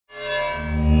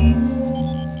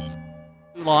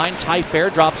Line, Ty Fair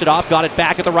drops it off, got it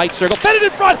back at the right circle, fed it in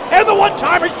front, and the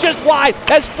one-timer's just wide,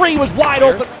 as Free was wide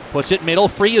open. Puts it middle,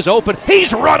 Free is open,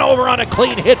 he's run over on a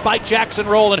clean hit by Jackson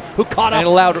Rowland, who caught up. And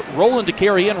allowed Rowland to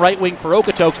carry in, right wing for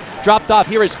Okotoks. Dropped off,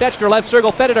 here is Fetchner, left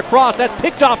circle, fed it across, that's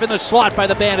picked off in the slot by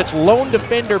the Bandits, lone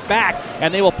defender back,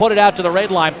 and they will put it out to the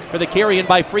red line for the carry in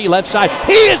by Free, left side.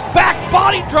 He is back,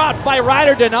 body dropped by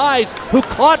Ryder Denies, who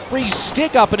caught Free's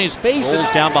stick up in his face. Rolls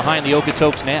down behind the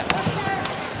Okotoks net.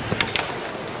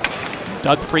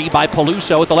 Dug free by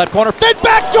Peluso at the left corner. Fed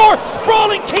back door!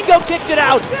 Sprawling Kingo kicked it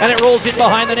out, and it rolls in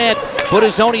behind the net.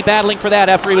 Buttazzoni battling for that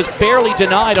after he was barely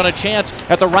denied on a chance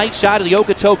at the right side of the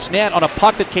Okotoks net on a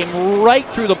puck that came right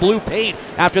through the blue paint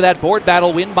after that board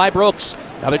battle win by Brooks.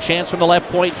 Another chance from the left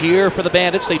point here for the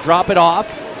Bandits. They drop it off.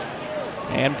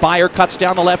 And Byer cuts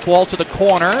down the left wall to the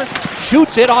corner.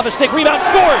 Shoots it off a stick. Rebound,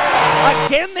 scored!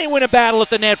 Again, they win a battle at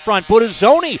the net front.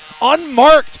 Buttazzoni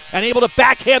unmarked and able to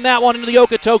backhand that one into the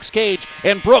Okotoks cage.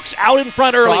 And Brooks out in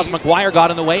front early. McGuire got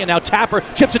in the way, and now Tapper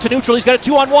chips it to neutral. He's got a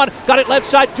 2-on-1. Got it left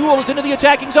side. Duel is into the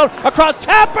attacking zone. Across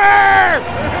Tapper!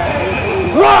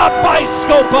 Robbed by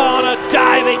Scopa on a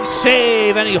diving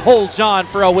save, and he holds on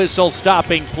for a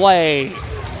whistle-stopping play.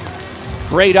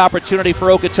 Great opportunity for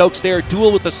Okotoks there.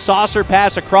 Duel with the saucer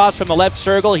pass across from the left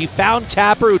circle. He found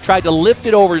Tapper, who tried to lift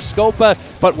it over Scopa,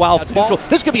 but while neutral,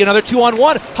 this could be another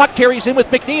 2-on-1. Huck carries in with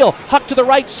McNeil. Huck to the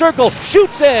right circle,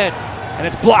 shoots it, and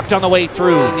it's blocked on the way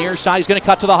through. Near side, he's going to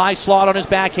cut to the high slot on his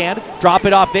backhand. Drop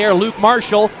it off there. Luke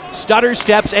Marshall stutter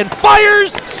steps and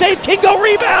fires. Save Kingo.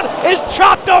 Rebound is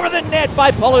chopped over the net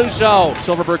by Peluso.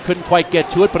 Silverberg couldn't quite get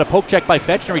to it, but a poke check by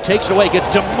Fetchner. He takes it away, gets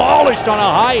demolished on a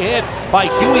high hit by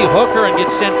Huey Hooker and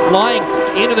gets sent flying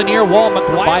into the near wall.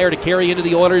 McGuire to carry into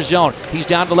the Oilers zone. He's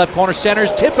down to the left corner,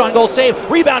 centers, tipped on goal, save.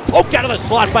 Rebound poked out of the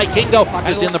slot by Kingo.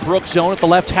 Is in the Brooks zone at the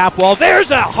left half wall.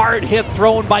 There's a hard hit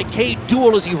thrown by Cade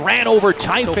Duel as he ran over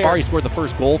Ty Fair. So far, he scored the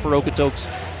first goal for Okotoks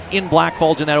in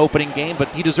Blackfalds in that opening game, but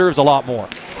he deserves a lot more.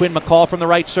 Quinn McCall from the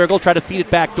right circle, try to feed it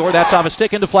back door. That's off a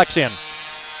stick and deflects in.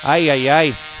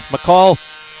 McCall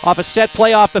off a set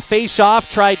play off the face-off,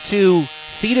 tried to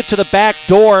feed it to the back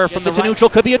door from the neutral.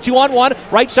 Could be a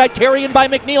 2-on-1. Right side carry in by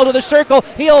McNeil to the circle.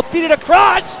 He'll feed it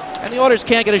across, and the Oilers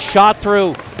can't get a shot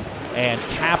through. And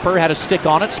Tapper had a stick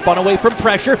on it, spun away from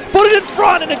pressure, put it in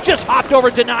front, and it just hopped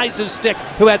over Denies' stick,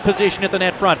 who had position at the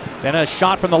net front. Then a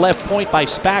shot from the left point by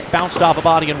Spack, bounced off a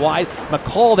body and wide.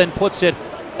 McCall then puts it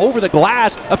over the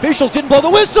glass. Officials didn't blow the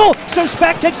whistle, so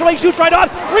Spack takes it away, shoots right on.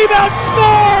 Rebound,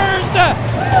 scores!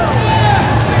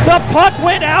 The puck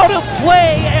went out of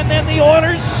play, and then the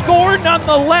Oilers score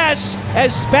nonetheless,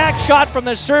 as Spack shot from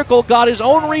the circle, got his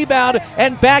own rebound,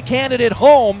 and backhanded it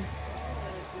home.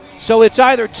 So it's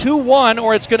either 2-1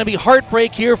 or it's going to be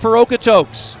heartbreak here for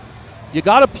Okotoks. You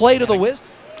got to play to the whistle.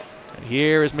 And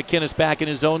here is McInnes back in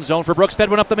his own zone for Brooks. Fed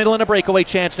one up the middle and a breakaway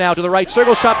chance now to the right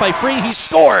circle. Shot by Free. He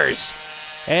scores.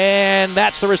 And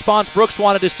that's the response Brooks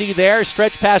wanted to see there.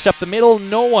 Stretch pass up the middle.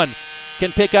 No one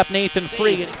can pick up Nathan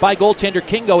Free. By goaltender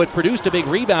Kingo, it produced a big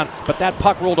rebound, but that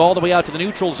puck rolled all the way out to the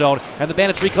neutral zone, and the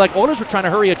Bandits recollect. Oilers were trying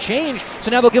to hurry a change, so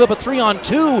now they'll give up a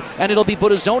 3-on-2, and it'll be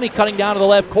Buttazzoni cutting down to the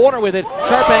left corner with it.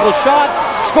 Sharp angle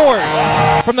shot,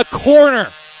 scores. From the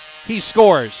corner, he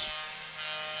scores.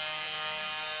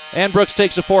 And Brooks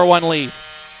takes a 4-1 lead.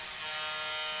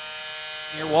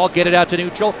 Near wall, get it out to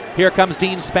neutral. Here comes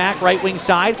Dean Spack, right wing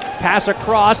side. Pass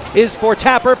across is for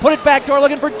Tapper. Put it back door,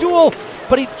 looking for Duel,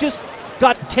 but he just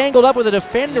got tangled up with a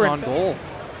defender on goal.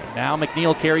 And now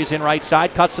McNeil carries in right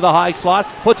side, cuts to the high slot,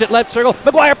 puts it left circle.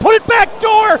 McGuire put it back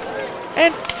door,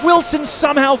 and Wilson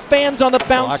somehow fans on the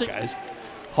bounce.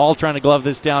 Hall trying to glove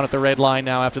this down at the red line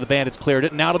now after the Bandits cleared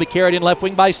it. And now it'll be carried in left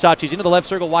wing by Such. He's into the left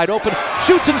circle, wide open,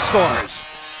 shoots and scores.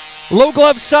 Low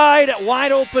glove side,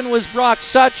 wide open was Brock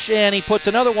Such, and he puts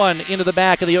another one into the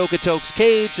back of the Okotoks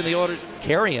cage, and the Oilers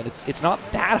carrying. It's not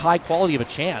that high quality of a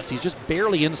chance. He's just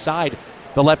barely inside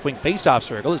the left wing faceoff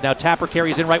circle. As now Tapper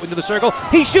carries in right wing to the circle.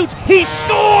 He shoots, he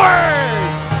scores!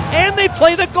 And they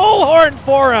play the goal horn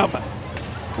for him.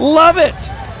 Love it.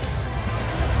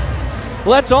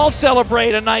 Let's all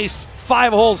celebrate a nice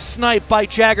 5-hole snipe by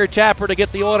Jagger Tapper to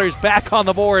get the Oilers back on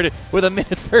the board with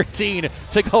 1:13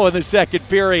 to go in the second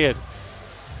period.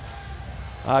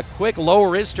 A quick low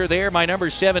wrister there, my number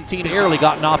 17, barely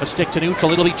gotten off a stick to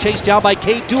neutral. It'll be chased down by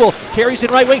Cade Duel, carries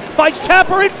in right wing, finds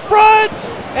Tapper in front,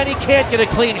 and he can't get a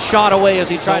clean shot away as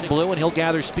he tried to blue, and he'll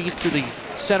gather speed through the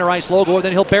center ice logo, and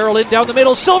then he'll barrel in down the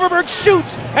middle. Silverberg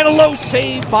shoots, and a low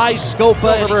save by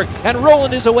Scopa. Silverberg, and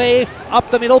Rowland is away, up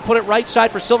the middle, put it right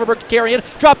side for Silverberg to carry in.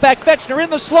 Drop back Fetchner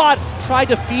in the slot, tried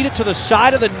to feed it to the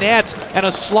side of the net, and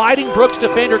a sliding Brooks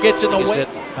defender gets in the way.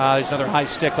 There's another high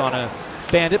stick on a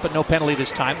Bandit, but no penalty this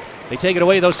time. They take it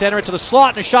away, though, center it to the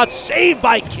slot, and a shot saved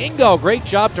by Kingo. Great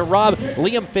job to rob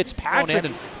Liam Fitzpatrick.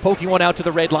 And poking one out to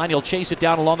the red line. He'll chase it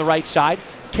down along the right side.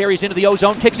 Carries into the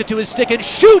O-zone, kicks it to his stick, and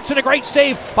shoots, and a great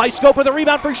save by Scoper. The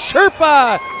rebound for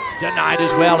Sherpa. Denied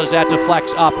as well as that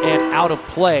deflects up and out of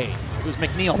play. It was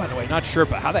McNeil, by the way, not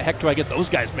Sherpa. How the heck do I get those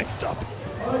guys mixed up?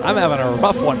 I'm having a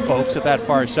rough one, folks, at that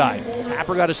far side.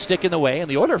 Tapper got a stick in the way,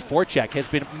 and the Oilers forecheck has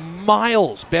been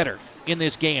miles better in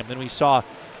this game than we saw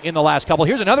in the last couple.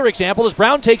 Here's another example as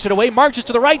Brown takes it away, marches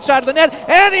to the right side of the net,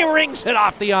 and he rings it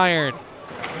off the iron.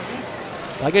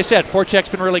 Like I said, forecheck's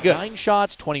been really good. 9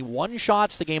 shots, 21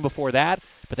 shots the game before that,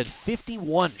 but then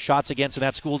 51 shots against in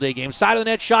that school day game. Side of the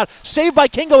net shot, saved by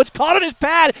Kingo. It's caught on his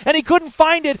pad, and he couldn't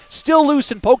find it. Still loose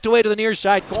and poked away to the near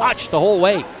side. Clutched the whole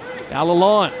way. Now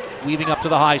Lalonde weaving up to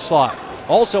the high slot.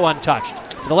 Also untouched.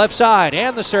 To the left side,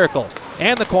 and the circle,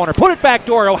 and the corner. Put it back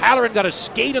door. O'Halloran got a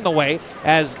skate in the way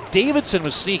as Davidson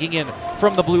was sneaking in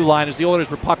from the blue line as the Oilers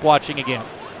were puck watching again.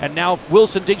 And now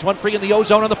Wilson digs one free in the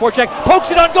O-zone on the forecheck.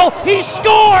 Pokes it on goal. He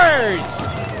scores!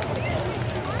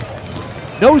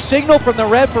 No signal from the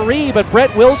referee, but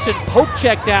Brett Wilson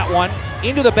poke-checked that one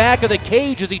into the back of the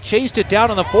cage as he chased it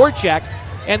down on the forecheck.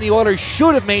 And the Oilers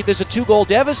should have made this a 2-goal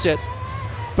deficit.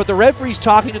 But the referee's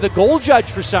talking to the goal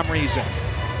judge for some reason.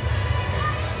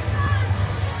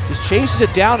 Just chases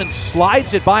it down and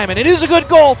slides it by him. And it is a good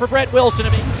goal for Brett Wilson.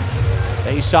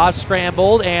 Face-off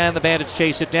scrambled, and the Bandits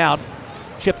chase it down.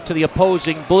 Chip to the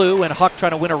opposing blue, and Huck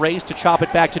trying to win a race to chop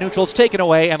it back to neutral. It's taken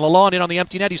away, and Lalonde in on the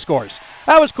empty net. He scores.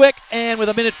 That was quick, and with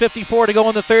 1:54 to go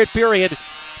in the third period,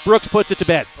 Brooks puts it to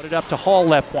bed. Put it up to Hall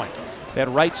left point.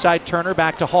 Then right side Turner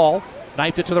back to Hall.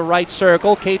 Knifed it to the right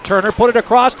circle. Kate Turner put it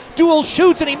across. Dual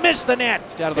shoots, and he missed the net.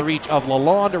 It's out of the reach of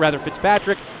Lalonde, or rather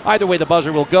Fitzpatrick. Either way, the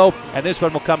buzzer will go, and this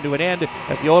one will come to an end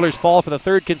as the Oilers fall for the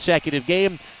third consecutive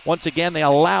game. Once again, they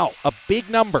allow a big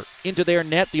number into their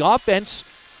net. The offense,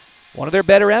 one of their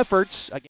better efforts.